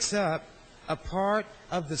makes up a part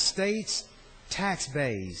of the state's tax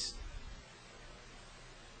base.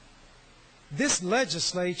 This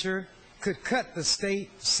legislature could cut the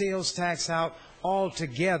state sales tax out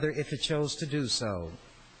altogether if it chose to do so.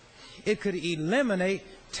 It could eliminate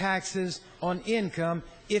taxes on income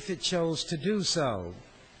if it chose to do so.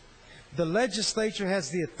 The legislature has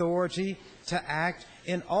the authority to act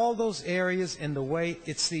in all those areas in the way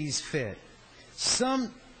it sees fit.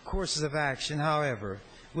 Some courses of action, however,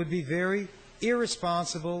 would be very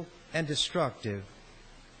irresponsible and destructive.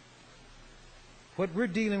 What we're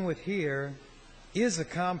dealing with here is a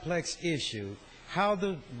complex issue, how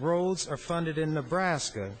the roads are funded in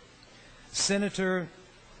Nebraska. Senator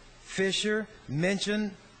Fisher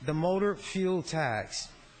mentioned the motor fuel tax.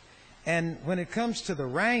 And when it comes to the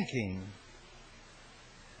ranking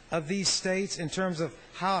of these states in terms of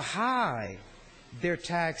how high their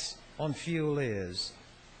tax on fuel is,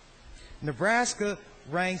 Nebraska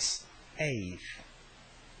ranks 8th,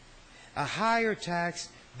 a higher tax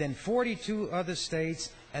than 42 other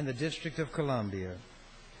states and the District of Columbia.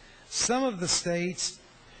 Some of the states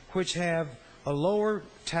which have a lower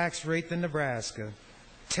tax rate than Nebraska,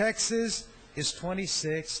 Texas is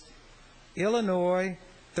 26th, Illinois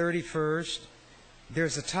 31st.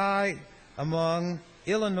 There's a tie among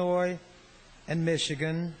Illinois and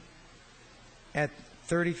Michigan at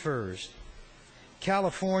 31st.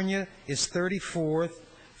 California is 34th.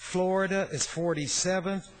 Florida is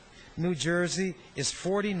 47th. New Jersey is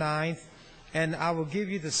 49th. And I will give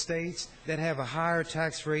you the states that have a higher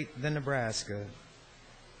tax rate than Nebraska: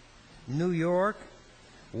 New York,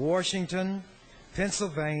 Washington,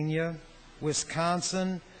 Pennsylvania,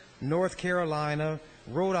 Wisconsin, North Carolina,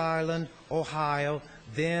 Rhode Island, Ohio,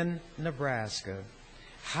 then Nebraska.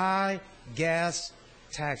 High gas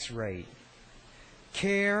tax rate.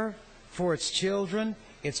 Care for its children,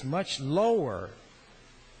 it's much lower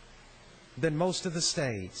than most of the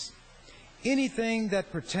states. Anything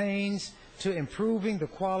that pertains to improving the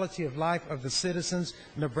quality of life of the citizens,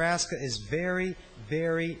 Nebraska is very,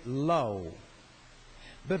 very low.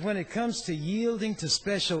 But when it comes to yielding to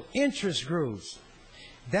special interest groups,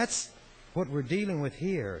 that's what we're dealing with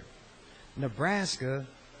here. Nebraska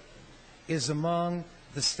is among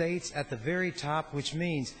the states at the very top, which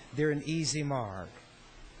means they're an easy mark.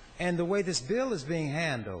 And the way this bill is being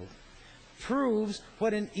handled proves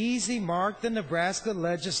what an easy mark the Nebraska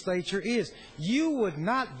legislature is. You would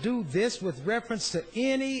not do this with reference to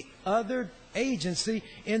any other agency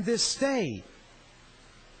in this state.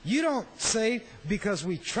 You don't say, because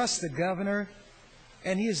we trust the governor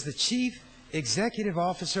and he is the chief executive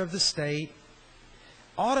officer of the state,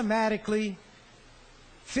 automatically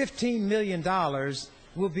 $15 million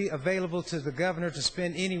will be available to the governor to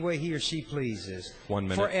spend any way he or she pleases. 1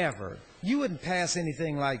 minute. Forever. You wouldn't pass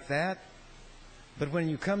anything like that. But when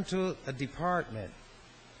you come to a department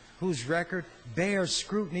whose record bears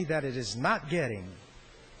scrutiny that it is not getting,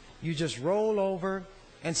 you just roll over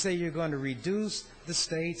and say you're going to reduce the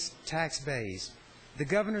state's tax base. The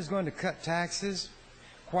governor is going to cut taxes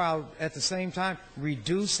while at the same time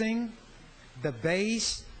reducing the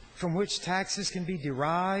base from which taxes can be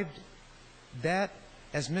derived. That,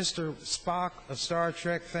 as Mr. Spock of Star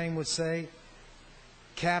Trek fame would say,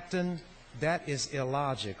 Captain, that is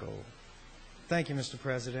illogical. Thank you, Mr.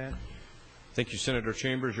 President. Thank you, Senator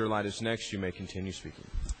Chambers. Your light is next. You may continue speaking.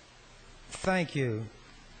 Thank you.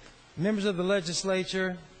 Members of the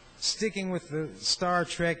legislature, sticking with the Star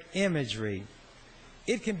Trek imagery,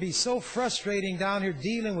 it can be so frustrating down here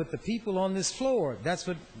dealing with the people on this floor. That's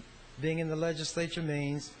what being in the legislature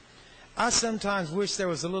means. I sometimes wish there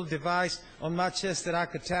was a little device on my chest that I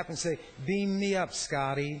could tap and say, beam me up,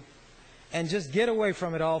 Scotty, and just get away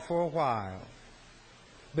from it all for a while.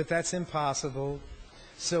 But that's impossible.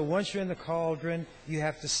 So once you're in the cauldron, you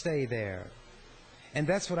have to stay there. And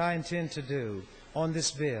that's what I intend to do on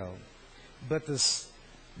this bill. But this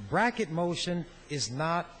bracket motion is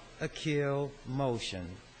not a kill motion.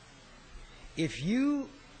 If you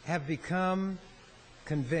have become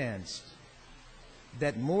convinced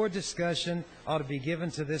that more discussion ought to be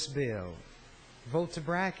given to this bill, vote to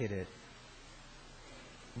bracket it.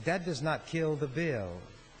 That does not kill the bill.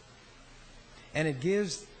 And it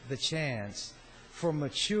gives the chance for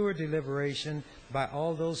mature deliberation by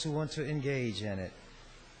all those who want to engage in it.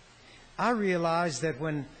 I realize that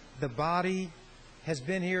when the body has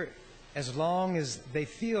been here as long as they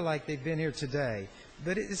feel like they've been here today,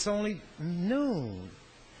 but it's only noon.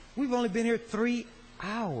 We've only been here 3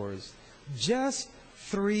 hours. Just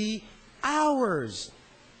 3 hours.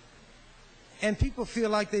 And people feel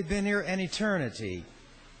like they've been here an eternity.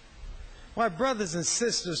 Why, brothers and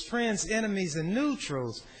sisters, friends, enemies, and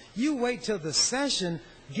neutrals, you wait till the session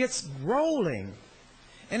gets rolling.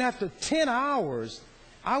 And after 10 hours,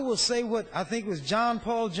 I will say what I think was John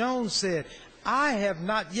Paul Jones said, I have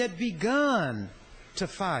not yet begun to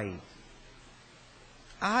fight.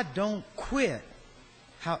 I don't quit.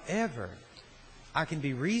 However, I can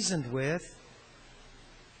be reasoned with.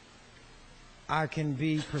 I can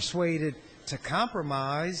be persuaded to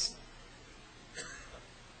compromise.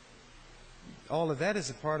 All of that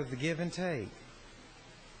is a part of the give and take.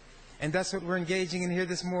 And that's what we're engaging in here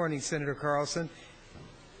this morning, Senator Carlson.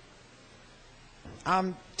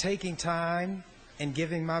 I'm taking time and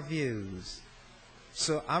giving my views.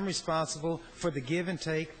 So I'm responsible for the give and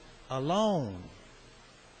take alone.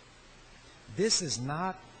 This is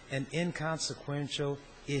not an inconsequential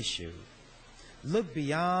issue. Look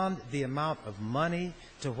beyond the amount of money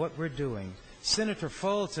to what we're doing. Senator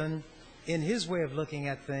Fulton, in his way of looking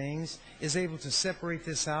at things, is able to separate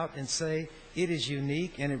this out and say it is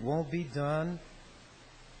unique and it won't be done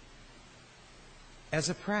as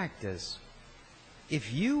a practice.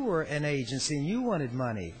 If you were an agency and you wanted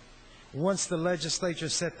money, once the legislature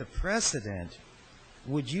set the precedent,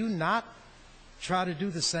 would you not try to do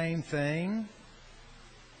the same thing?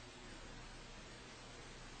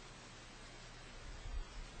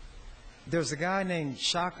 There's a guy named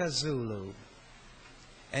Shaka Zulu,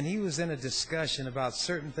 and he was in a discussion about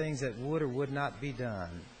certain things that would or would not be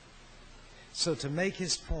done. So to make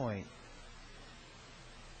his point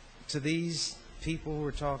to these people who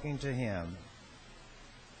were talking to him,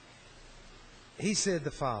 he said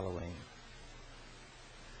the following: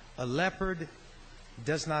 a leopard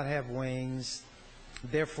does not have wings,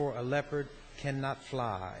 therefore a leopard cannot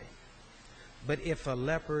fly. But if a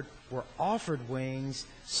leopard were offered wings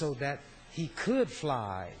so that he could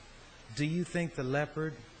fly, do you think the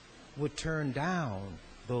leopard would turn down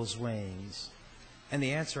those wings? And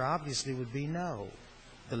the answer obviously would be no.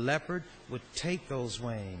 The leopard would take those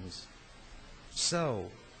wings. So,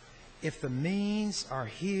 if the means are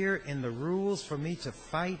here in the rules for me to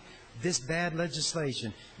fight this bad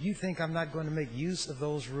legislation, you think I'm not going to make use of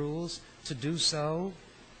those rules to do so?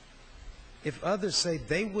 If others say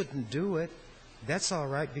they wouldn't do it, that's all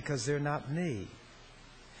right because they're not me.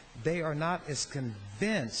 They are not as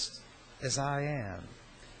convinced as I am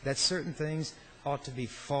that certain things ought to be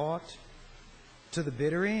fought to the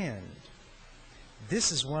bitter end.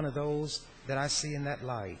 This is one of those that I see in that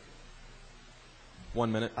light.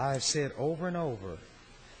 1 minute. I've said over and over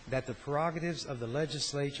that the prerogatives of the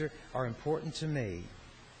legislature are important to me,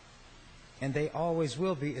 and they always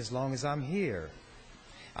will be as long as I'm here.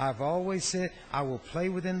 I've always said I will play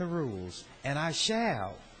within the rules, and I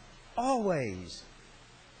shall, always.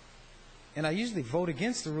 And I usually vote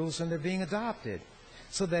against the rules when they're being adopted,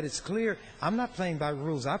 so that it's clear I'm not playing by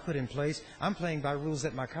rules I put in place. I'm playing by rules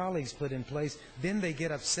that my colleagues put in place. Then they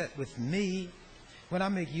get upset with me when I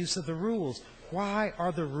make use of the rules. Why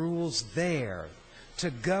are the rules there? To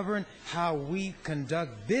govern how we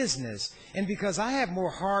conduct business. And because I have more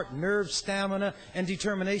heart, nerve, stamina, and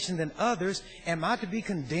determination than others, am I to be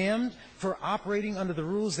condemned for operating under the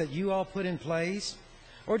rules that you all put in place?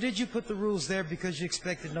 Or did you put the rules there because you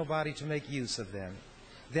expected nobody to make use of them?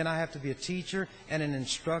 Then I have to be a teacher and an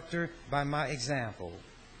instructor by my example.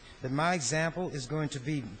 That my example is going to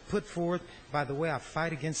be put forth by the way I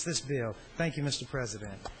fight against this bill. Thank you, Mr.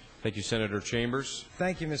 President. Thank you, Senator Chambers.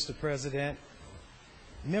 Thank you, Mr. President.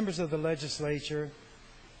 Members of the legislature,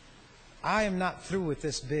 I am not through with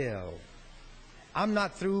this bill. I'm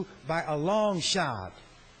not through by a long shot.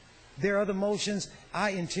 There are other motions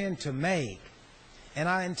I intend to make, and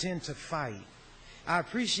I intend to fight. I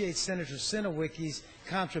appreciate Senator Sinowicki's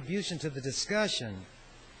contribution to the discussion,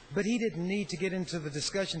 but he didn't need to get into the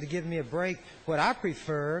discussion to give me a break. What I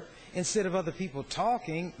prefer, instead of other people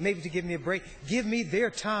talking, maybe to give me a break, give me their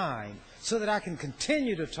time so that I can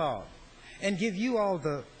continue to talk and give you all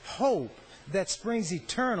the hope that springs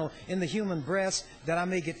eternal in the human breast, that I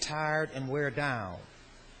may get tired and wear down.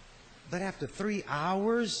 But after 3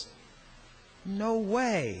 hours, no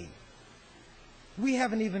way. We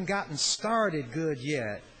haven't even gotten started good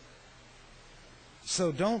yet.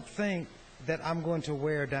 So don't think that I'm going to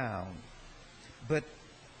wear down. But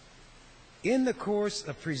in the course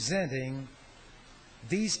of presenting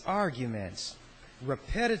these arguments,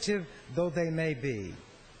 repetitive though they may be,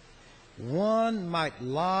 one might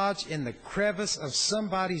lodge in the crevice of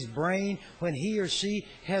somebody's brain when he or she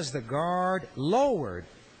has the guard lowered.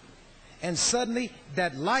 And suddenly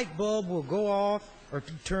that light bulb will go off or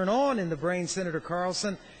turn on in the brain, Senator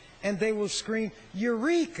Carlson, and they will scream,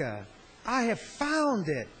 "Eureka! I have found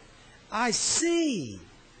it. I see.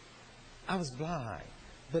 I was blind,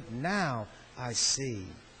 but now I see."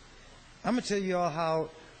 I'm going to tell you all how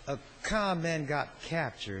a con man got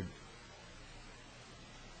captured.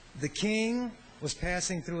 The king was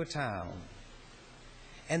passing through a town,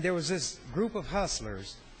 and there was this group of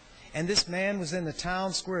hustlers, and this man was in the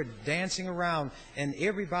town square dancing around, and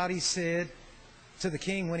everybody said to the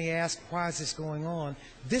king when he asked, "Why is this going on?"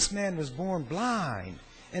 This man was born blind.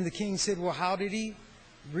 And the king said, "Well, how did he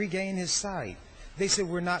regain his sight?" They said,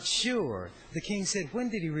 "We're not sure." The king said, "When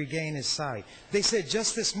did he regain his sight?" They said,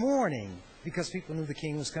 "Just this morning," because people knew the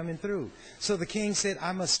king was coming through. So the king said,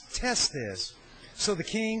 "I must test this." So the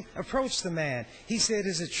king approached the man. He said,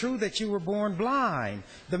 "Is it true that you were born blind?"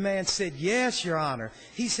 The man said, "Yes, Your Honor."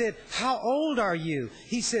 He said, "How old are you?"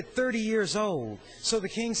 He said, 30 years old. So the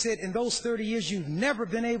king said, "In those 30 years, you've never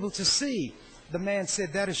been able to see." The man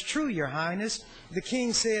said, "That is true, Your Highness." The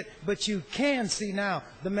king said, "But you can see now."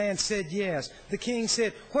 The man said, "Yes." The king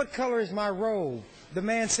said, "What color is my robe?" The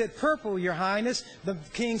man said, "Purple, Your Highness." The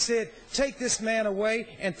king said, "Take this man away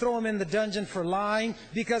and throw him in the dungeon for lying,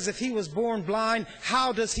 because if he was born blind,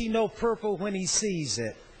 how does he know purple when he sees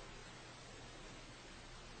it?"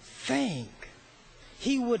 Think.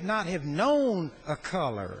 He would not have known a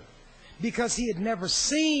color because he had never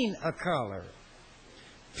seen a color.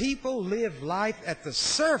 People live life at the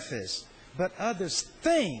surface, but others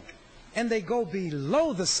think, and they go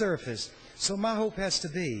below the surface. So my hope has to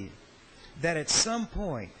be that at some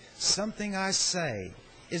point, something I say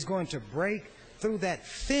is going to break through that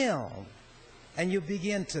film, and you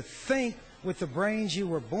begin to think with the brains you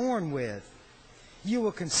were born with. You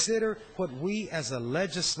will consider what we as a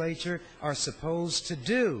legislature are supposed to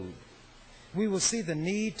do. We will see the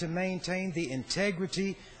need to maintain the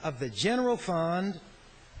integrity of the general fund.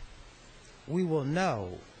 We will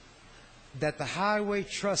know that the Highway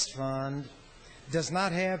Trust Fund does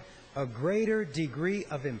not have a greater degree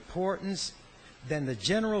of importance than the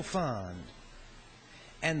general fund,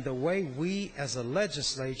 and the way we as a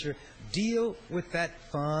legislature deal with that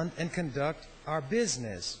fund and conduct our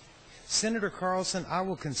business. Senator Carlson, I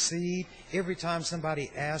will concede every time somebody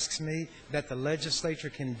asks me that the legislature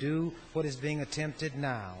can do what is being attempted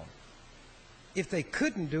now. If they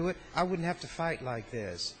couldn't do it, I wouldn't have to fight like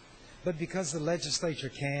this. But because the legislature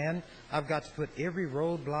can, I've got to put every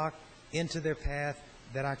roadblock into their path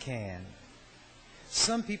that I can.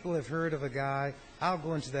 Some people have heard of a guy, I'll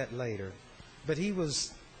go into that later, but he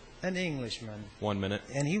was an Englishman. 1 minute.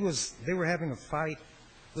 And they were having a fight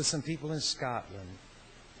with some people in Scotland.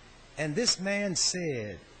 And this man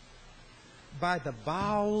said, "By the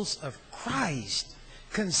bowels of Christ,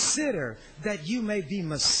 consider that you may be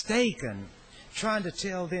mistaken," trying to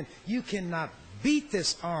tell them, you cannot beat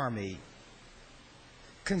this army.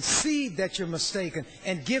 Concede that you're mistaken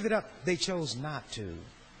and give it up. They chose not to.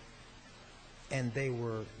 And they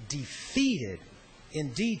were defeated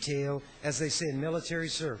in detail, as they say in military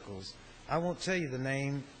circles. I won't tell you the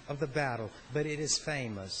name of the battle, but it is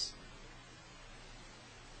famous.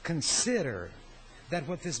 Consider that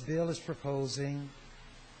what this bill is proposing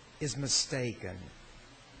is mistaken.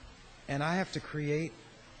 And I have to create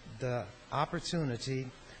the opportunity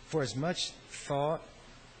for as much thought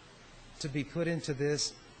to be put into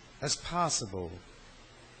this as possible.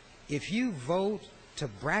 If you vote to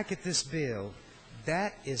bracket this bill,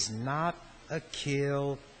 that is not a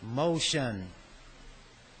kill motion.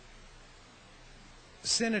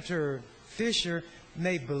 Senator Fisher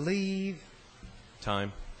may believe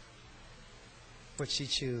Time. what she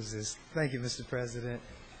chooses. Thank you, Mr. President.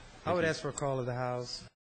 I would ask for a call of the House.